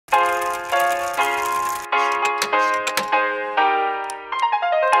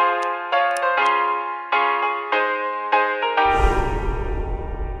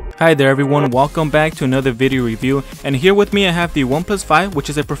Hi there everyone, welcome back to another video review, and here with me I have the OnePlus 5, which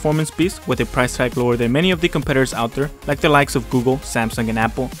is a performance beast with a price tag lower than many of the competitors out there, like the likes of Google, Samsung and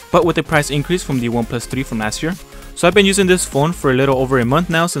Apple, but with a price increase from the OnePlus 3 from last year. So I've been using this phone for a little over a month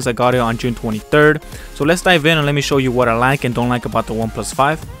now since I got it on June 23rd, so let's dive in and let me show you what I like and don't like about the OnePlus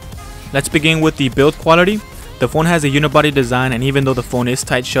 5. Let's begin with the build quality. The phone has a unibody design, and even though the phone is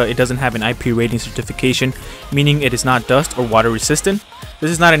tight shut, it doesn't have an IP rating certification, meaning it is not dust or water resistant. This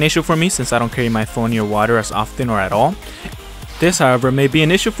is not an issue for me since I don't carry my phone near water as often or at all. This, however, may be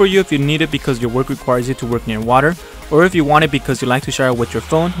an issue for you if you need it because your work requires you to work near water, or if you want it because you like to shower with your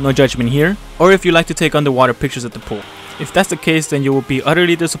phone, no judgment here, or if you like to take underwater pictures at the pool. If that's the case, then you will be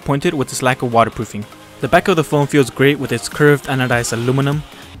utterly disappointed with this lack of waterproofing. The back of the phone feels great with its curved anodized aluminum.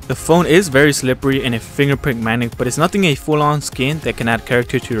 The phone is very slippery and a fingerprint magnet, but it's nothing a full-on skin that can add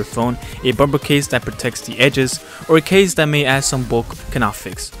character to your phone, a bumper case that protects the edges, or a case that may add some bulk cannot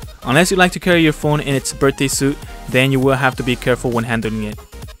fix. Unless you like to carry your phone in its birthday suit, then you will have to be careful when handling it.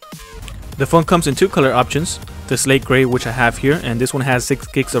 The phone comes in two color options, the slate gray, which I have here, and this one has 6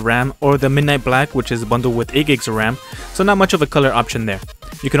 gigs of RAM, or the midnight black, which is bundled with 8 gigs of RAM, so not much of a color option there.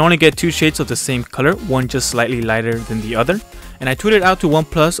 You can only get 2 shades of the same color, one just slightly lighter than the other. And I tweeted out to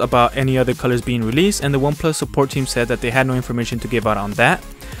OnePlus about any other colors being released, and the OnePlus support team said that they had no information to give out on that.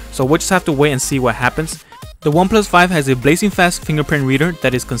 So we'll just have to wait and see what happens. The OnePlus 5 has a blazing fast fingerprint reader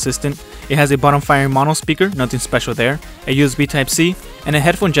that is consistent. It has a bottom firing mono speaker, nothing special there, a USB Type-C, and a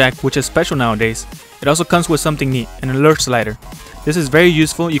headphone jack, which is special nowadays. It also comes with something neat, an alert slider. This is very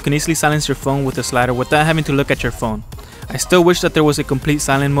useful. You can easily silence your phone with the slider without having to look at your phone. I still wish that there was a complete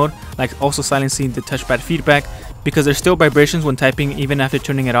silent mode, like also silencing the touchpad feedback, because there's still vibrations when typing even after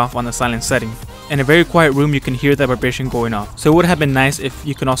turning it off on the silent setting. In a very quiet room you can hear that vibration going off, so it would have been nice if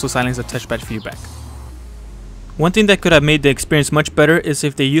you can also silence the touchpad feedback. One thing that could have made the experience much better is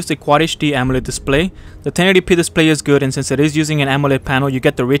if they used a QHD AMOLED display. The 1080p display is good, and since it is using an AMOLED panel, you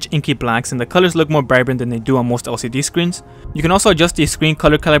get the rich inky blacks and the colors look more vibrant than they do on most LCD screens. You can also adjust the screen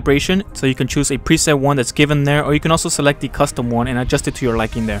color calibration, so you can choose a preset one that's given there, or you can also select the custom one and adjust it to your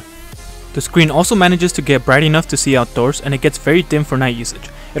liking there. The screen also manages to get bright enough to see outdoors, and it gets very dim for night usage.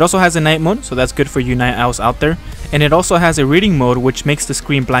 It also has a night mode, so that's good for you night owls out there, and it also has a reading mode which makes the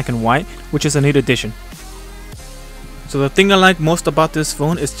screen black and white, which is a neat addition. So the thing I like most about this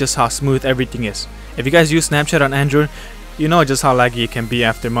phone is just how smooth everything is. If you guys use Snapchat on Android, you know just how laggy it can be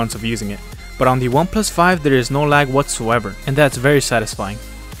after months of using it. But on the OnePlus 5 there is no lag whatsoever, and that's very satisfying.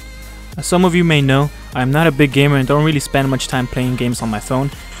 As some of you may know, I am not a big gamer and don't really spend much time playing games on my phone.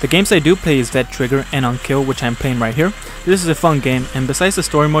 The games I do play is Dead Trigger and On Kill, which I'm playing right here. This is a fun game, and besides the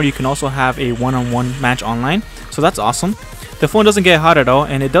story mode you can also have a one-on-one match online, so that's awesome. The phone doesn't get hot at all,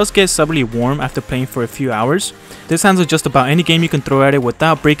 and it does get subtly warm after playing for a few hours. This handles just about any game you can throw at it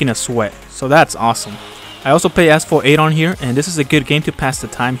without breaking a sweat, so that's awesome. I also play Asphalt 8 on here, and this is a good game to pass the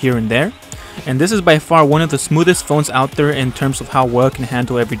time here and there. And this is by far one of the smoothest phones out there in terms of how well it can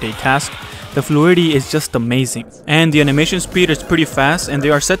handle everyday tasks. The fluidity is just amazing, and the animation speed is pretty fast, and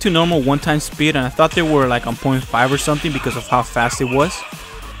they are set to normal one-time speed, and I thought they were like on 0.5 or something because of how fast it was.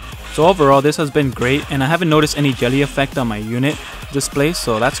 So overall this has been great, and I haven't noticed any jelly effect on my unit display,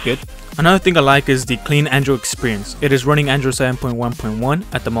 so that's good. Another thing I like is the clean Android experience. It is running Android 7.1.1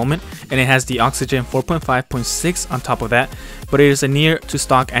 at the moment, and it has the Oxygen 4.5.6 on top of that, but it is a near to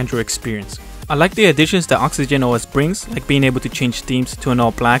stock Android experience. I like the additions that Oxygen OS brings, like being able to change themes to an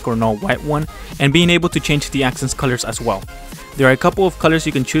all black or an all white one, and being able to change the accents colors as well. There are a couple of colors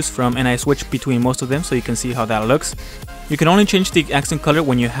you can choose from, and I switch between most of them so you can see how that looks. You can only change the accent color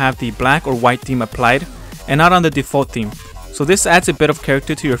when you have the black or white theme applied, and not on the default theme. So this adds a bit of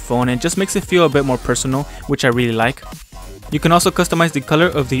character to your phone and just makes it feel a bit more personal, which I really like. You can also customize the color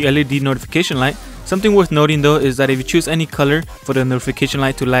of the LED notification light. Something worth noting though is that if you choose any color for the notification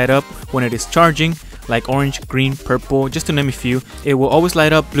light to light up when it is charging, like orange, green, purple, just to name a few, it will always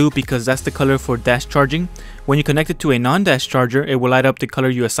light up blue because that's the color for dash charging. When you connect it to a non-dash charger, it will light up the color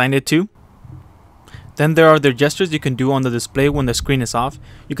you assigned it to. Then there are the gestures you can do on the display when the screen is off.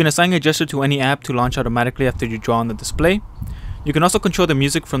 You can assign a gesture to any app to launch automatically after you draw on the display. You can also control the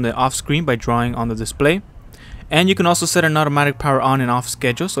music from the off screen by drawing on the display. And you can also set an automatic power on and off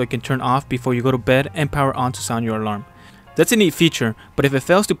schedule so it can turn off before you go to bed and power on to sound your alarm. That's a neat feature, but if it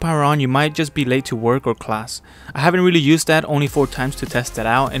fails to power on you might just be late to work or class. I haven't really used that, only 4 times to test it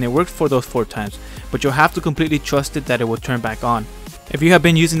out, and it worked for those 4 times, but you'll have to completely trust it that it will turn back on. If you have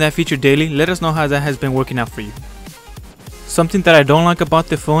been using that feature daily, let us know how that has been working out for you. Something that I don't like about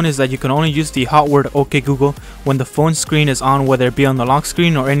the phone is that you can only use the hot word OK Google when the phone screen is on, whether it be on the lock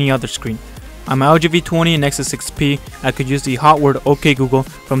screen or any other screen. On my LG V20 and Nexus 6P, I could use the hot word OK Google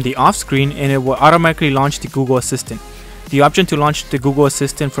from the off screen and it will automatically launch the Google Assistant. The option to launch the Google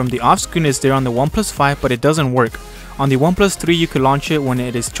Assistant from the off screen is there on the OnePlus 5, but it doesn't work. On the OnePlus 3 you can launch it when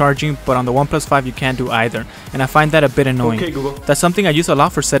it is charging, but on the OnePlus 5 you can't do either, and I find that a bit annoying. Okay, Google. That's something I use a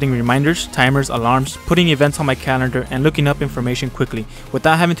lot for setting reminders, timers, alarms, putting events on my calendar, and looking up information quickly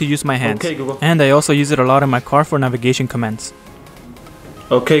without having to use my hands. Okay, Google. And I also use it a lot in my car for navigation commands.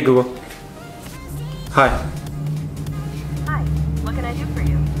 Okay, Google. Hi. Hi, what can I do for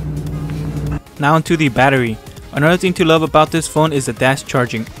you? Now onto the battery. Another thing to love about this phone is the dash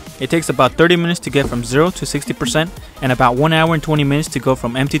charging. It takes about 30 minutes to get from 0 to 60% and about 1 hour and 20 minutes to go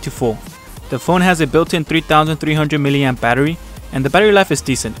from empty to full. The phone has a built-in 3300 mAh battery and the battery life is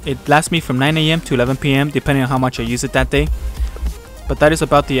decent. It lasts me from 9 AM to 11 PM depending on how much I use it that day. But that is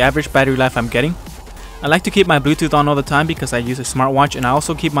about the average battery life I'm getting. I like to keep my Bluetooth on all the time because I use a smartwatch, and I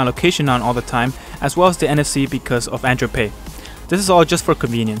also keep my location on all the time as well as the NFC because of Android Pay. This is all just for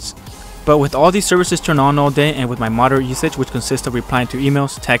convenience. But with all these services turned on all day and with my moderate usage, which consists of replying to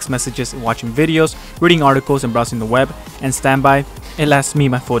emails, text messages, watching videos, reading articles and browsing the web, and standby, it lasts me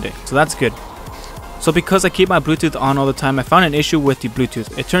my full day, so that's good. So because I keep my Bluetooth on all the time, I found an issue with the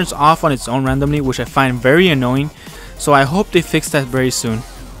Bluetooth. It turns off on its own randomly, which I find very annoying, so I hope they fix that very soon.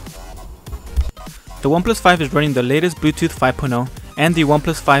 The OnePlus 5 is running the latest Bluetooth 5.0, and the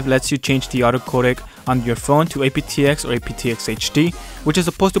OnePlus 5 lets you change the audio codec on your phone to aptX or aptX HD, which is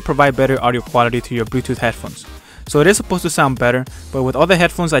supposed to provide better audio quality to your Bluetooth headphones. So it is supposed to sound better, but with all the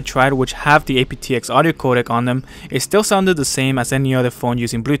headphones I tried which have the aptX audio codec on them, it still sounded the same as any other phone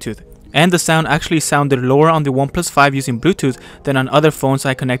using Bluetooth. And the sound actually sounded lower on the OnePlus 5 using Bluetooth than on other phones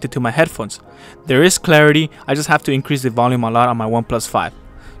I connected to my headphones. There is clarity, I just have to increase the volume a lot on my OnePlus 5.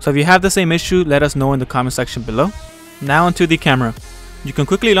 So if you have the same issue, let us know in the comment section below. Now onto the camera. You can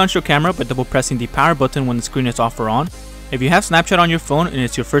quickly launch your camera by double pressing the power button when the screen is off or on. If you have Snapchat on your phone and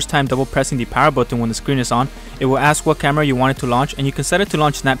it's your first time double pressing the power button when the screen is on, it will ask what camera you want it to launch and you can set it to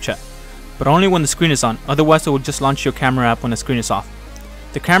launch Snapchat. But only when the screen is on, otherwise it will just launch your camera app when the screen is off.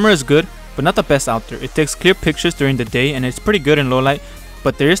 The camera is good, but not the best out there. It takes clear pictures during the day and it's pretty good in low light,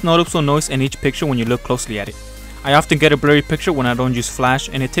 but there is noticeable noise in each picture when you look closely at it. I often get a blurry picture when I don't use flash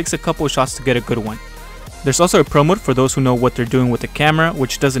and it takes a couple of shots to get a good one. There's also a pro mode for those who know what they're doing with the camera,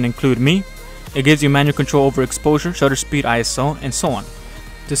 which doesn't include me. It gives you manual control over exposure, shutter speed, ISO, and so on.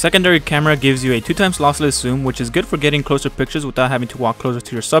 The secondary camera gives you a 2x lossless zoom, which is good for getting closer pictures without having to walk closer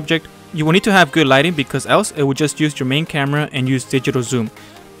to your subject. You will need to have good lighting because else it will just use your main camera and use digital zoom.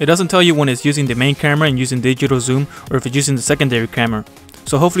 It doesn't tell you when it's using the main camera and using digital zoom or if it's using the secondary camera.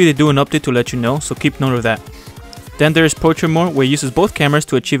 So hopefully they do an update to let you know, so keep note of that. Then there is portrait mode, where it uses both cameras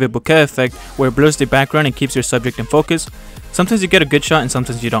to achieve a bokeh effect where it blurs the background and keeps your subject in focus. Sometimes you get a good shot and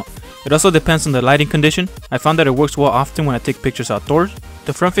sometimes you don't. It also depends on the lighting condition. I found that it works well often when I take pictures outdoors.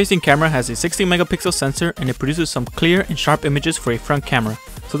 The front facing camera has a 16 megapixel sensor and it produces some clear and sharp images for a front camera.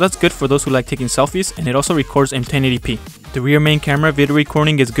 So that's good for those who like taking selfies, and it also records in 1080p. The rear main camera video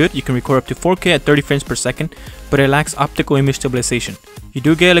recording is good. You can record up to 4K at 30 frames per second, but it lacks optical image stabilization. You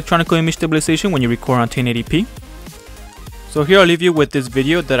do get electronic image stabilization when you record on 1080p. So here I'll leave you with this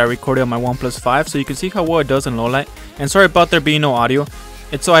video that I recorded on my OnePlus 5 so you can see how well it does in low light. And sorry about there being no audio.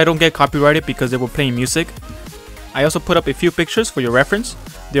 It's so I don't get copyrighted because they were playing music. I also put up a few pictures for your reference.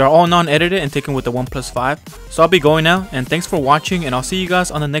 They are all non-edited and taken with the OnePlus 5. So I'll be going now, and thanks for watching, and I'll see you guys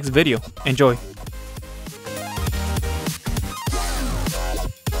on the next video. Enjoy!